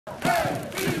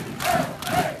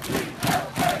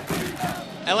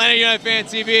Atlanta United Fan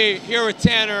TV, here with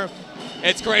Tanner.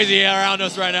 It's crazy around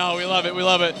us right now. We love it. We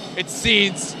love it. It's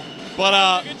scenes.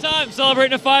 But good time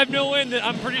celebrating a 5-0 win that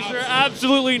I'm pretty sure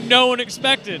absolutely no one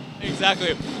expected.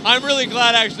 Exactly. I'm really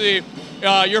glad, actually,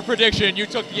 your prediction, you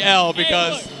took the L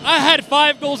because... Hey, look, I had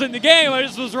 5 goals in the game. I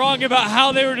just was wrong about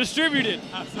how they were distributed.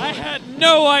 Absolutely. I had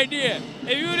no idea.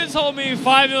 If you would have told me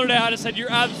 5-0 today, I'd have said you're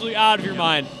absolutely out of your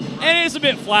mind. And it's a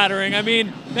bit flattering. I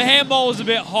mean, the handball was a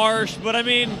bit harsh, but I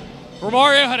mean,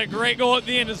 Romario had a great goal at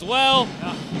the end as well.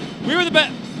 Yeah. We were the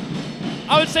best.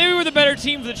 I would say we were the better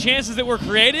team for the chances that were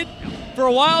created. For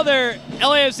a while there,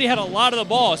 LAFC had a lot of the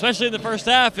ball, especially in the first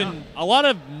half, and a lot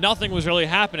of nothing was really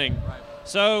happening. Right.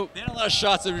 So they had a lot of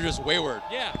shots that were just wayward.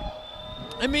 Yeah.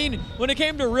 I mean, when it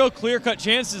came to real clear-cut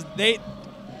chances, I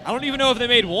don't even know if they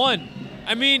made one.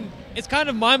 I mean, it's kind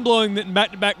of mind-blowing that in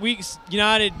back-to-back weeks,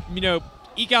 United,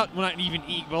 eke out, well, not even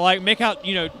eke, but like make out,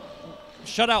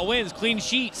 shutout wins, clean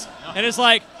sheets. And it's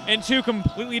like in 2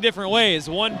 completely different ways.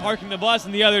 One parking the bus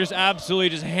and the other is absolutely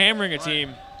just hammering a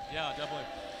team. Yeah, definitely.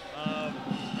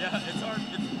 Yeah, it's hard.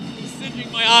 It's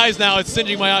singeing my eyes now. It's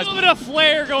singeing my eyes. A little bit of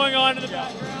flair going on in the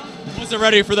background. Wasn't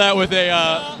ready for that with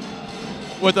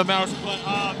a mouse.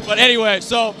 But anyway,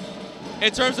 so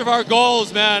in terms of our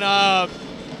goals, man,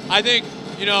 I think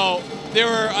there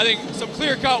were some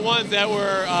clear-cut ones that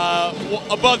were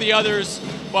above the others.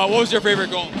 But what was your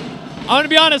favorite goal? I'm going to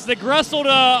be honest, the Gressel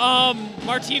to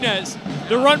Martinez.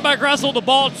 The run by Gressel, the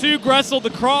ball to Gressel, the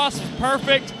cross was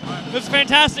perfect. It was a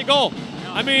fantastic goal.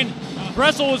 I mean,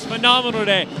 Gressel was phenomenal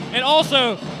today. And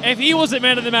also, if he wasn't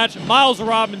man of the match, Miles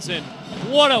Robinson.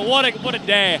 What a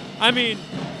day. I mean,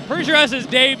 pretty sure that's his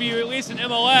debut, at least in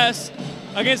MLS,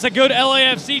 against a good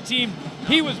LAFC team.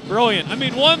 He was brilliant. I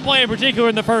mean, one play in particular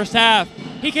in the first half,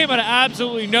 he came out of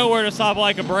absolutely nowhere to stop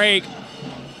like a break.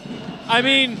 I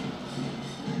mean,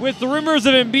 with the rumors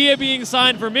of Mbia being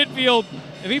signed for midfield,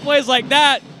 if he plays like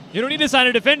that, you don't need to sign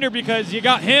a defender because you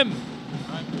got him.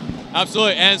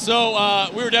 Absolutely, and so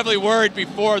we were definitely worried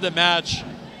before the match,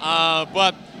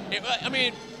 but I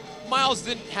mean, Miles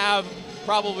didn't have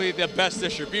probably the best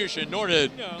distribution, nor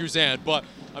did Guzan, but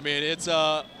I mean, it's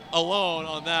alone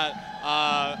on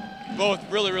that.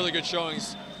 Both really, really good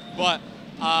showings, but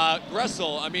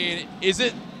Gressel, I mean, is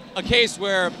it a case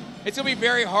where it's going to be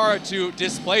very hard to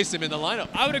displace him in the lineup?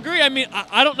 I would agree. I mean,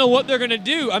 I don't know what they're going to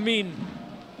do. I mean,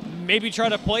 maybe try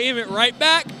to play him at right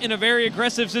back in a very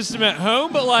aggressive system at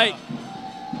home, but like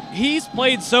he's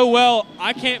played so well,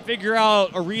 I can't figure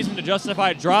out a reason to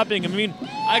justify dropping him. I mean,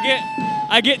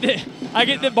 I get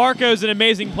that Barco's an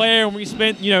amazing player and we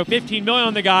spent, $15 million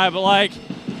on the guy, but like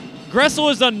Gressel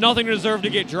has done nothing to deserve to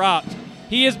get dropped.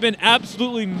 He has been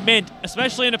absolutely mint,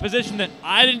 especially in a position that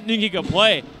I didn't think he could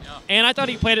play. And I thought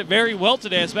he played it very well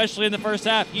today, especially in the first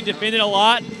half. He defended a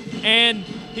lot and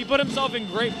he put himself in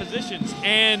great positions,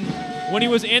 and when he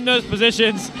was in those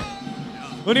positions,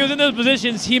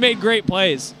 he made great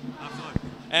plays. Absolutely.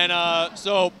 And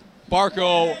so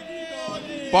Barco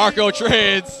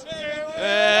trades.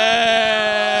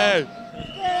 Hey!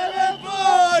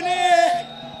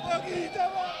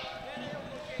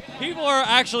 People are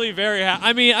actually very happy.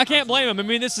 I mean, I can't blame them. I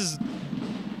mean,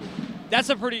 that's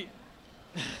a pretty.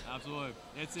 Absolutely.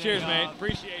 Cheers, mate.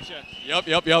 Appreciate you.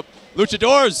 Yep.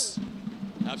 Luchadors.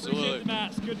 Absolutely. Appreciate the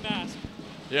mask. Good mask.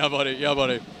 Yeah,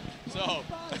 buddy.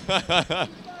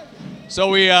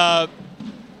 So we But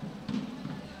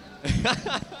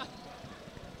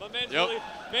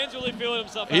man's really feeling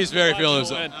himself. He's very feeling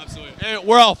himself. Absolutely. And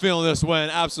we're all feeling this win.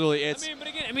 Absolutely. It's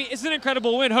an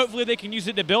incredible win. Hopefully they can use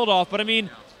it to build off. But I mean,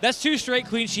 that's 2 straight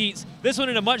clean sheets. This one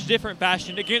in a much different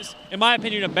fashion against, in my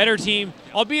opinion, a better team,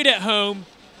 albeit at home.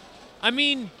 I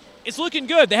mean, it's looking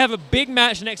good. They have a big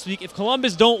match next week. If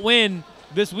Columbus don't win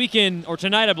this weekend, or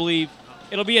tonight, I believe,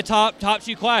 it'll be a top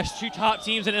 2 clash. 2 top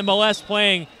teams in MLS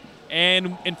playing,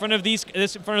 and in front of this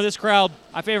crowd,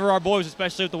 I favor our boys,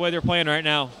 especially with the way they're playing right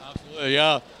now. Absolutely,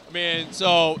 yeah. I mean,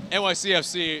 so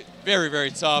NYCFC, very,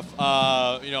 very tough.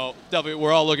 Definitely,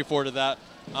 we're all looking forward to that.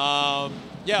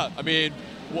 Yeah, I mean,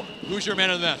 who's your man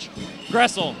of the match?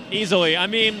 Gressel, easily. I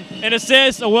mean, an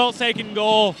assist, a well-taken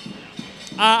goal.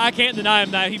 I can't deny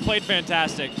him that. He played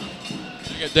fantastic.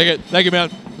 Dig it. Thank you, man.